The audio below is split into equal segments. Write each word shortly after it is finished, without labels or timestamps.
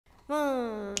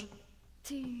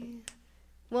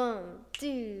1,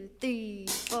 2, 3,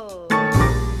 4.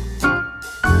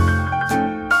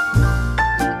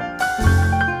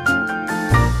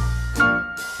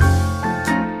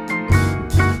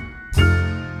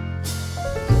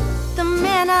 The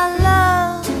man I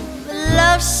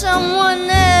love someone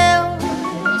else.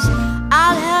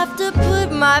 I'll have to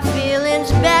put my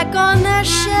feelings back on the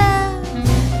shelf,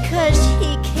 'cause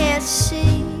he can't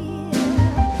see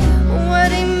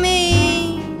what he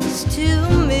means to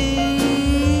me.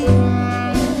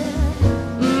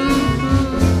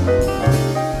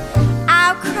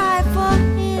 I'll cry for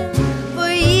him for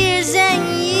years and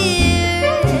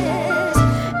years,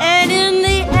 and in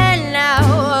the end now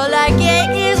all I get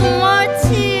is more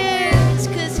tears,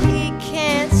 'cause he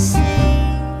can't see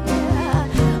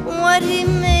what he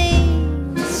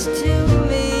means to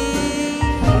me.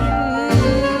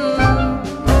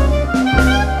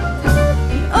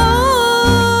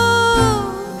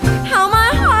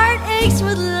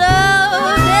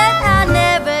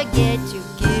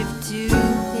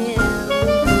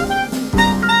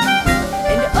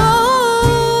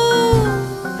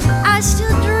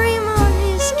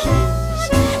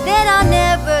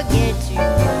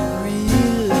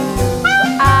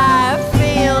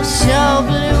 So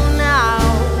blue now,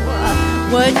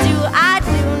 what do I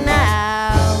do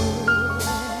now?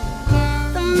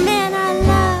 The man I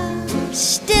love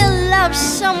still loves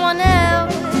someone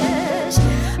else.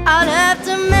 I'll have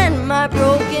to mend my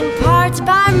broken parts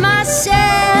by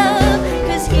myself,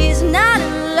 'cause he's not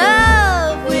in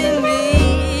love with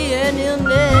me, and he'll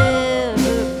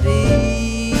never be.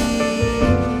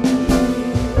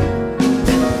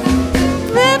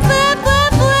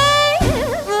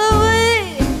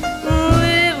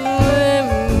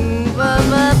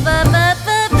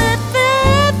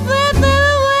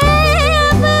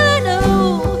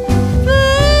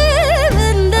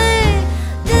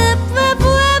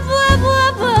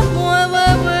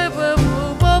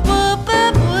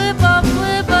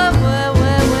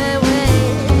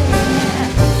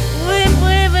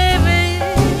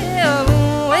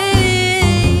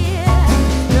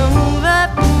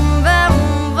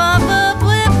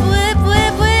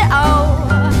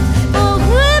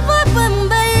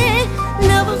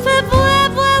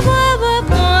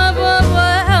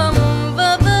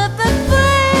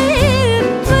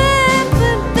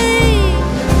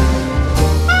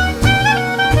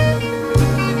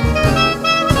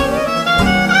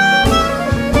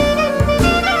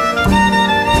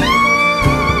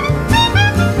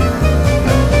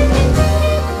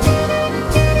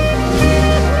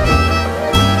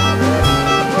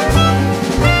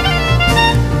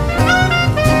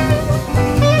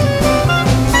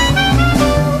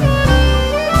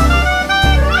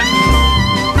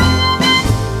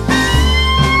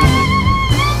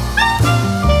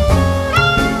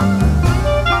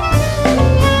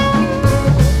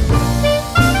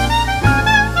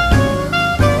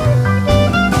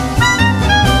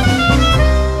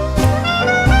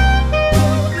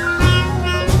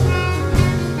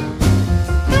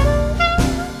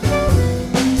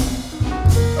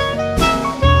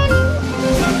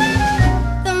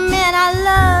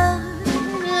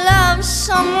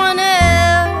 Someone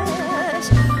else.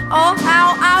 Oh, how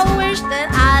I wish that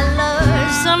I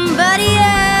loved somebody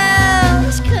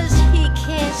else, 'cause he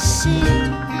can't see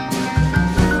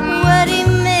what he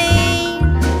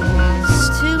means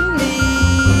to me.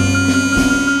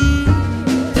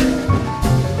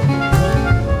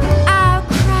 I'll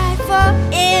cry for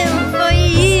him for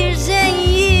years and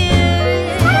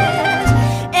years,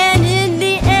 and in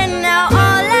the end now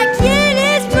all I get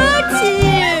is more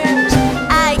tears.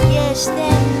 I guess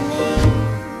that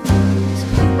means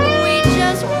we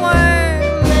just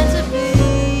weren't meant to be.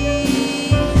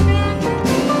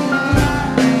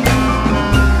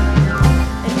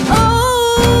 And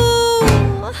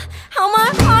oh, how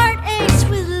my heart aches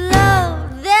with love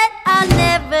that I'll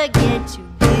never get to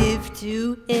give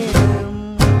to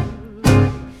him.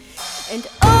 And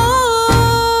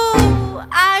oh,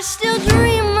 I still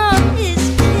dream of his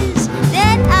kiss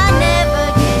that I never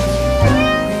get to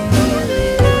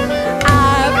relive.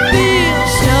 I feel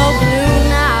so blue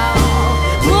now.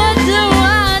 What do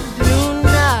I do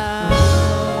now?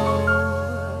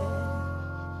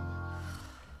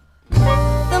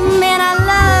 The man I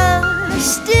love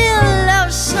still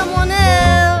loves someone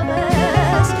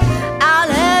else.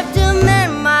 I'll have to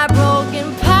mend my broken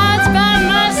parts by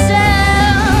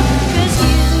myself, 'cause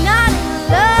he's not in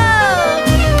love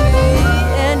with me.